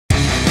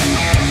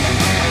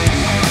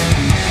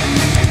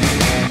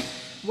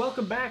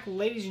welcome back,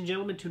 ladies and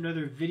gentlemen, to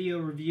another video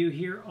review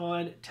here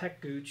on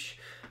techgooch.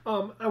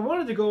 I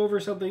wanted to go over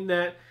something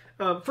that,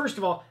 first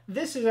of all,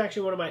 this is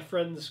actually one of my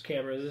friend's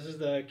cameras. This is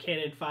the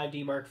Canon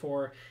 5D Mark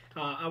IV.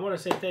 I want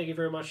to say thank you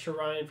very much to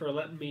Ryan for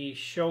letting me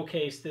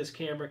showcase this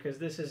camera, because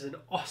this is an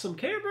awesome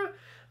camera,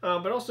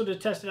 but also to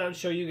test it out and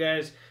show you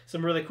guys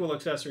some really cool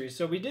accessories.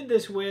 So we did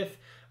this with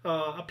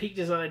a Peak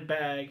Design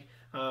bag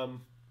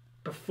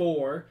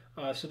before,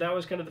 so that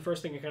was kind of the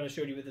first thing I kind of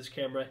showed you with this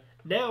camera.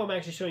 Now I'm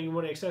actually showing you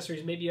one of the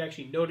accessories maybe you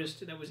actually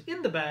noticed that was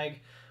in the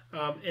bag,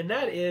 and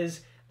that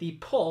is the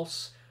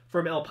Pulse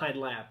from Alpine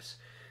Labs.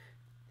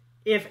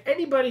 If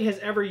anybody has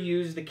ever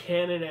used the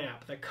Canon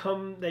app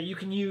that you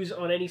can use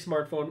on any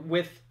smartphone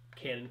with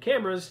Canon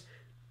cameras,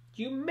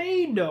 you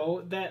may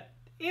know that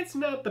it's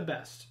not the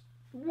best.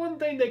 One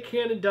thing that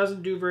Canon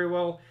doesn't do very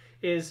well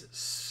is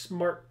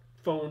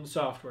smartphone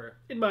software,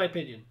 in my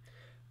opinion.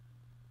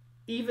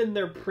 Even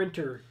their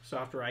printer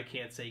software I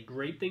can't say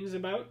great things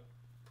about.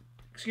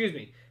 Excuse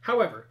me.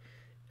 However,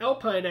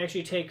 Alpine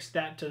actually takes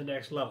that to the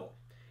next level.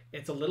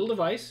 It's a little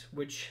device,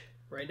 which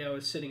right now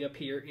is sitting up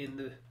here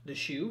in the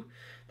shoe,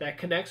 that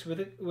connects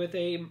with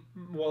a,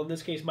 well, in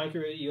this case,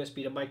 micro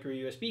USB to micro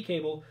USB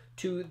cable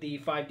to the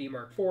 5D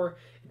Mark IV.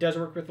 It does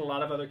work with a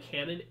lot of other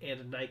Canon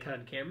and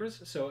Nikon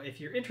cameras. So if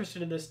you're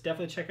interested in this,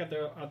 definitely check out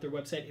their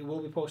website. It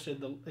will be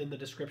posted in the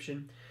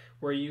description,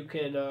 where you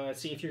can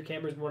see if your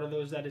camera is one of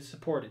those that is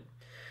supported.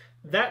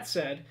 That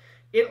said,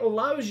 it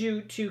allows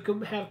you to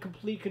have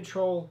complete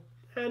control,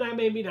 and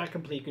maybe not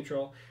complete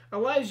control,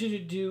 allows you to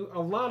do a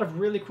lot of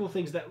really cool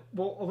things that,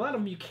 well, a lot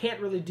of them you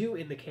can't really do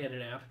in the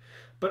Canon app,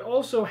 but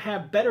also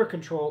have better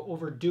control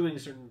over doing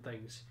certain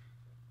things.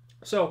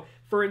 So,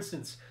 for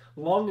instance,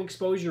 long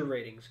exposure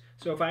ratings.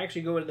 So if I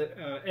actually go into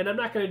the, and I'm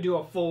not going to do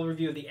a full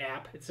review of the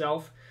app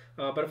itself,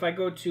 but if I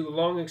go to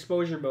long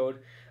exposure mode,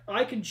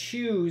 I can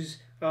choose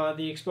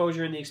the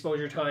exposure and the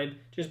exposure time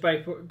just by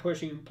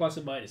pushing plus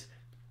and minus.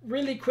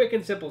 Really quick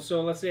and simple.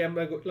 So let's say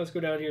let's go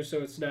down here so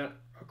it's not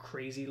a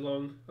crazy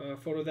long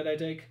photo that I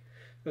take.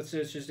 Let's say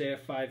it's just a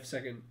 5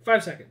 second.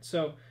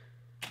 So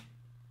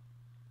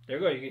there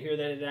we go. You can hear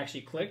that it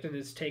actually clicked and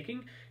it's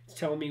taking. It's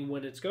telling me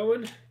when it's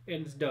going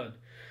and it's done.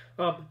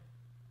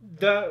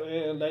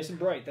 Nice and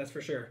bright, that's for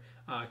sure,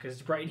 because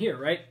it's bright in here,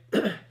 right?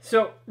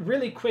 So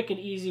really quick and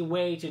easy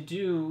way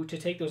to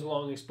take those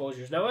long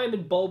exposures. Now I'm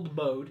in bulb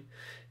mode,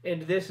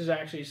 and this is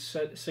actually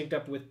synced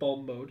up with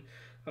bulb mode.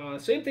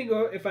 Same thing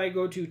if I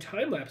go to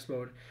time-lapse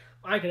mode.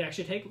 I can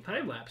actually take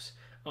time-lapse.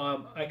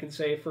 I can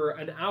say for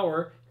an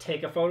hour,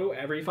 take a photo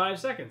every 5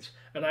 seconds.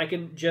 And I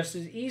can just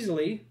as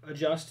easily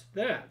adjust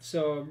that.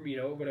 So, you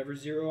know, whatever,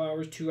 0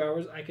 hours, 2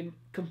 hours, I can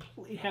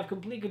have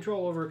complete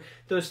control over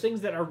those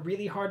things that are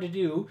really hard to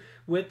do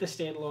with the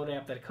standalone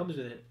app that comes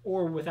with it,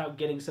 or without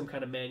getting some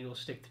kind of manual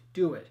stick to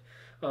do it.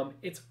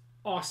 It's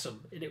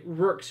awesome, and it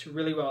works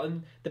really well.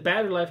 And the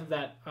battery life of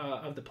that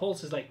of the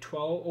Pulse is like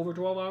over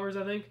 12 hours,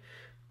 I think.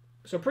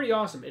 So pretty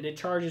awesome, and it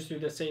charges through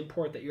the same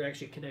port that you're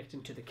actually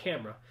connecting to the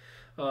camera.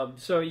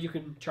 So you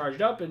can charge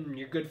it up, and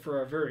you're good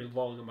for a very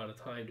long amount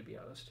of time, to be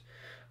honest.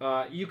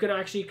 You can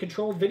actually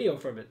control video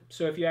from it.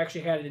 So if you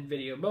actually had it in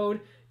video mode,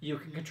 you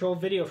can control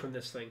video from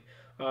this thing.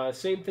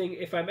 Same thing,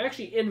 if I'm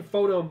actually in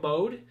photo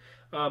mode,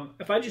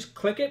 if I just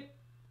click it,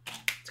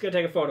 it's going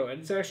to take a photo, and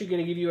it's actually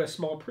going to give you a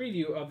small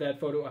preview of that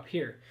photo up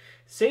here.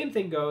 Same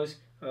thing goes,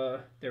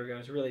 there we go,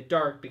 it's really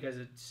dark because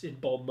it's in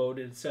bulb mode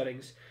in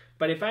settings.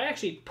 But if I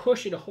actually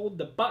push and hold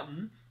the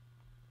button,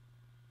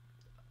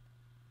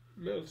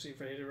 let's see if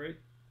I hit it right.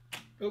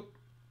 Oh,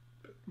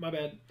 my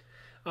bad.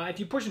 If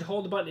you push and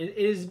hold the button, it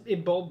is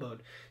in bulb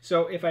mode.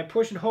 So if I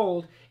push and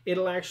hold,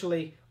 it'll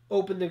actually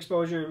open the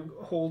exposure and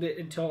hold it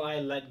until I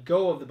let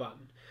go of the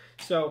button.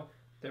 So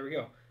there we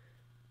go.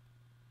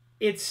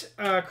 It's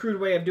a crude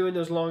way of doing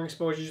those long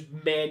exposures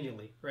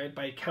manually, right,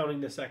 by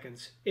counting the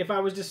seconds. If I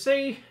was to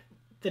say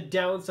the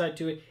downside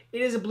to it,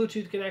 it is a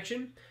Bluetooth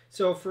connection.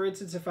 So for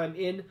instance, if I'm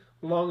in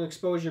long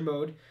exposure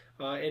mode,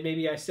 and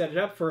maybe I set it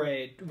up for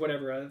a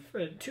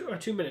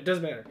 2 minute,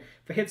 doesn't matter.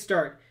 If I hit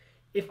start,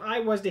 if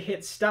I was to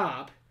hit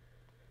stop,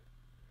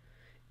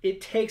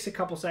 it takes a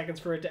couple seconds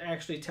for it to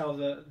actually tell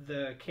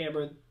the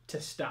camera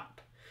to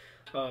stop.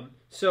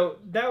 So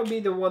that would be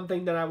the one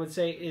thing that I would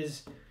say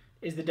is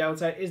the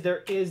downside, is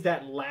there is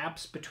that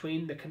lapse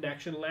between the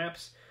connection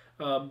lapse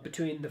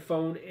between the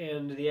phone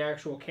and the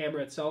actual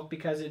camera itself,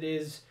 because it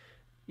is,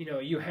 you know,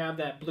 you have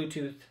that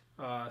Bluetooth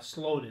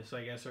slowness,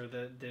 I guess, or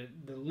the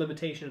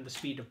limitation of the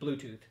speed of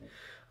Bluetooth.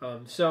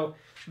 So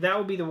that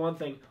would be the one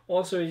thing.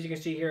 Also, as you can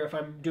see here, if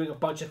I'm doing a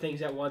bunch of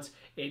things at once,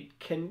 it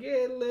can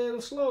get a little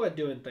slow at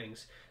doing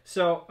things.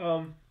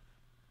 So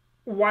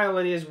while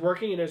it is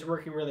working, and it's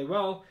working really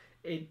well,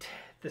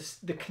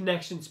 the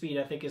connection speed,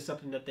 I think, is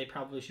something that they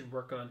probably should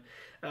work on.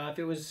 If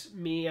it was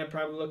me, I'd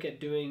probably look at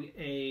doing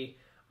a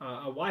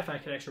Wi-Fi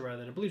connection rather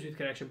than a Bluetooth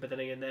connection, but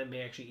then again, that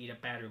may actually eat up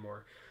battery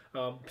more.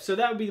 So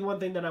that would be the one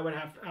thing that I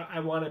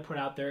want to put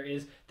out there,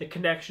 is the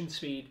connection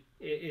speed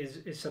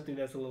is something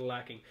that's a little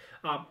lacking.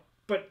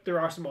 But there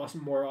are some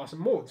more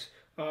awesome modes.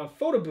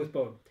 Photo booth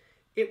mode.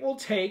 It will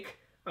take,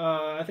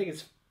 I think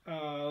it's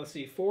let's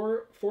see,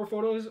 four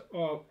photos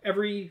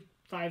every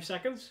 5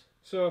 seconds.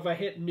 So if I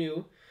hit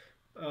new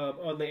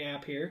on the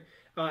app here,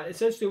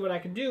 essentially what I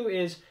can do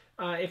is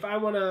if I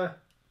want to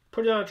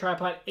put it on a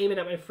tripod, aim it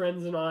at my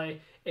friends and I,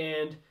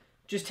 and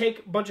just take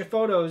a bunch of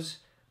photos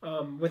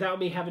without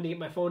me having to get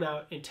my phone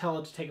out and tell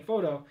it to take a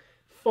photo,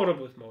 photo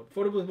booth mode.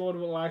 Photo booth mode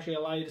will actually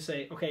allow you to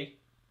say, okay,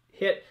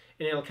 hit,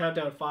 and it'll count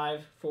down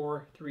 5,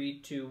 4, 3,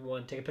 2,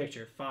 1, take a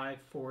picture. 5,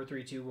 4,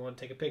 3, 2, 1,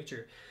 take a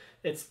picture.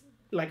 It's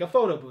like a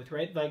photo booth,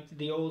 right? Like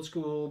the old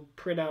school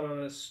print out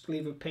on a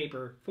sleeve of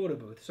paper photo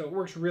booth. So it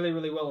works really,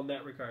 really well in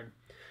that regard.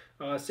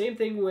 Same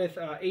thing with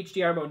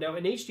HDR mode. Now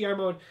in HDR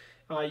mode,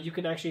 you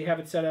can actually have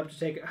it set up to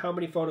take how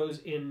many photos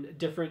in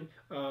different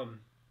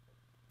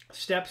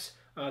steps,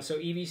 so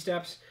EV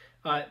steps.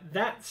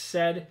 That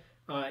said,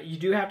 you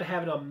do have to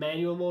have it on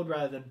manual mode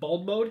rather than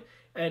bulb mode,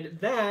 and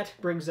that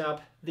brings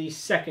up the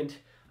second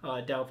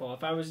downfall.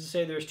 If I was to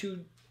say there's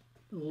 2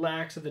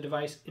 lacks of the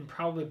device, and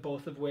probably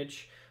both of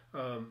which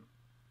well,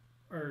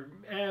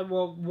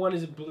 one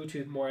is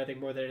Bluetooth more, I think,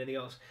 more than anything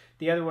else.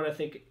 The other one, I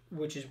think,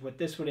 which is what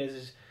this one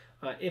is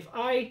if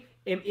I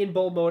am in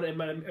bulb mode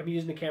and I'm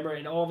using the camera,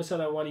 and all of a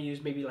sudden I want to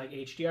use maybe like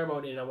HDR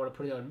mode and I want to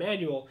put it on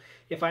manual,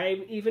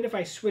 even if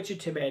I switch it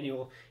to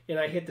manual and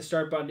I hit the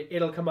start button,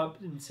 it'll come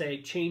up and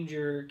say change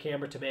your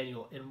camera to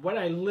manual. And what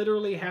I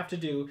literally have to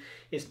do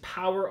is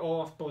power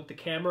off both the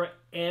camera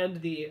and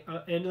the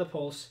end of the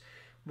pulse,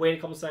 wait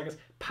a couple seconds,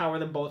 power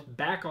them both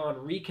back on,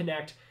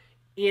 reconnect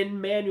in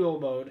manual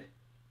mode,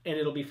 and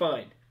it'll be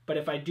fine. But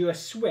if I do a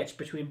switch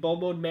between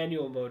bulb mode and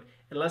manual mode,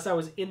 unless I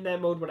was in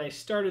that mode when I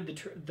started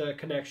the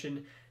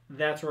connection,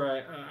 that's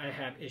where I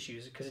have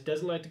issues, because it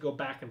doesn't like to go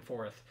back and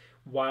forth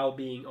while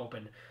being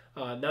open.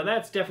 Now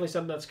that's definitely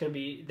something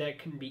that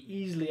can be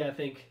easily, I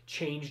think,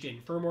 changed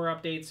in firmware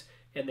updates,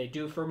 and they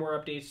do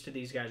firmware updates to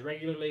these guys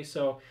regularly.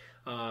 So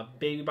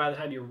maybe by the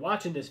time you're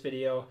watching this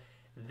video,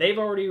 they've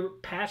already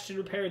patched and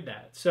repaired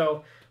that.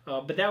 So,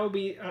 but that would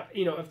be,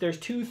 if there's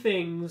 2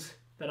 things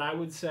that I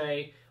would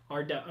say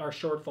are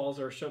shortfalls,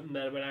 or something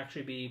that would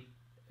actually be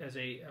as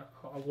a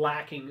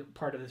lacking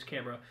part of this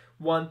camera.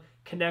 1,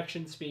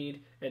 connection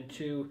speed, and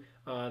 2,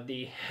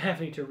 the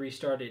having to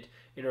restart it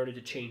in order to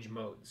change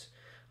modes.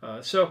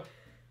 So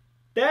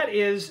that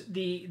is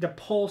the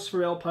pulse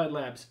for Alpine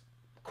Labs.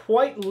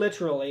 Quite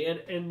literally,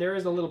 and there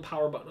is a little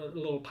power button, a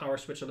little power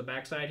switch on the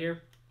back side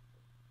here.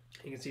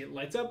 You can see it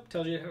lights up,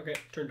 tells you, okay,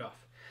 turned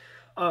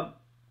off.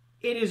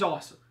 It is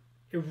awesome.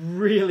 It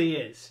really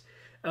is.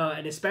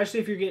 And especially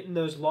if you're getting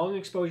those long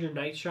exposure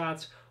night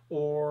shots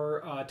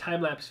or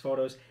time-lapse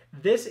photos,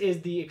 this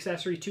is the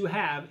accessory to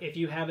have if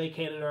you have a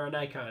Canon or a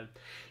Nikon.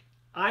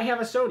 I have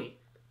a Sony.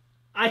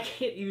 I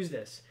can't use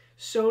this.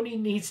 Sony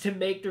needs to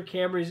make their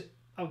cameras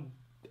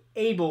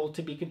able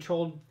to be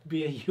controlled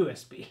via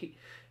USB.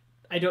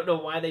 I don't know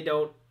why they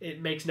don't. It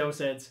makes no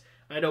sense.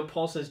 I know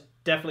Pulse has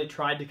definitely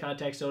tried to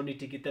contact Sony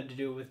to get them to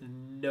do it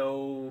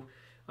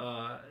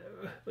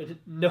with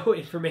no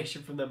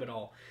information from them at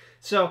all.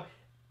 So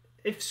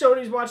if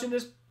Sony's watching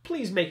this,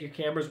 please make your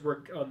cameras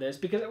work on this,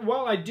 because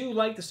while I do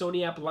like the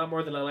Sony app a lot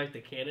more than I like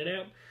the Canon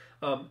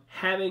app,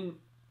 having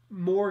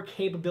more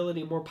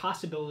capability, more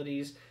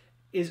possibilities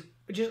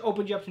just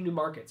opens you up to new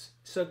markets.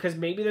 So, because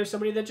maybe there's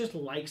somebody that just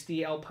likes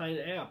the Alpine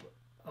app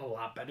a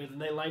lot better than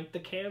they like the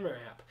camera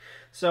app.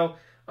 So,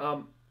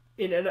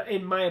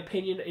 in my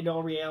opinion, in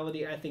all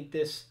reality, I think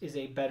this is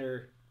a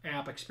better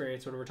app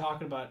experience when we're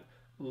talking about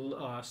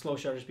slow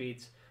shutter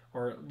speeds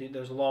or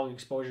those long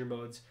exposure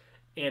modes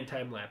and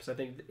time-lapse. I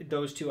think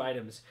those 2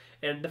 items.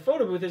 And the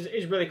photo booth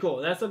is really cool.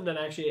 That's something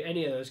that actually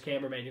any of those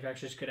camera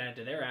manufacturers could add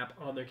to their app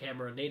on their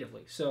camera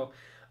natively. So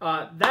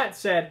that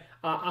said,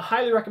 I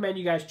highly recommend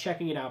you guys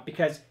checking it out,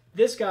 because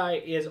this guy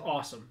is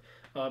awesome.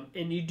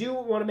 And you do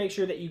want to make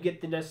sure that you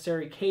get the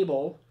necessary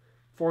cable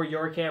for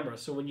your camera.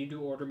 So when you do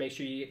order, make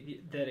sure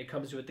that it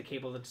comes with the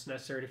cable that's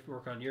necessary to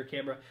work on your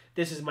camera.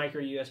 This is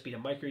micro USB to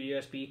micro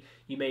USB.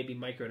 You may be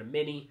micro to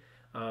mini.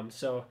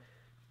 So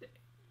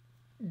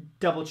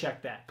double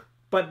check that.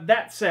 But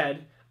that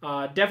said,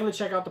 definitely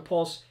check out the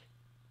Pulse.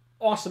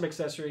 Awesome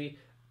accessory.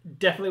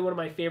 Definitely one of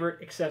my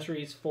favorite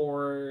accessories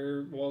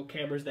for, well,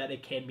 cameras that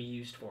it can be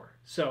used for.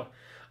 So,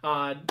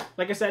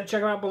 like I said,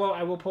 check them out below.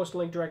 I will post a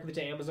link directly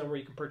to Amazon where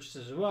you can purchase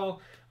this as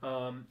well.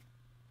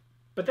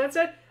 But that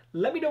said,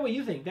 let me know what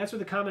you think. That's what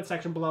the comment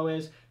section below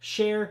is.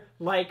 Share,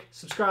 like,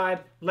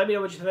 subscribe. Let me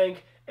know what you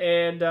think.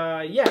 And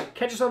yeah,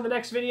 catch us on the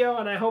next video.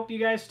 And I hope you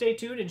guys stay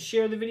tuned and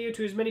share the video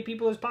to as many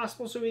people as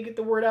possible so we get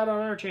the word out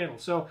on our channel.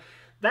 So,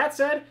 that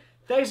said,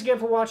 thanks again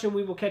for watching.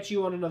 We will catch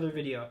you on another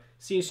video.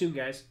 See you soon,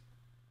 guys.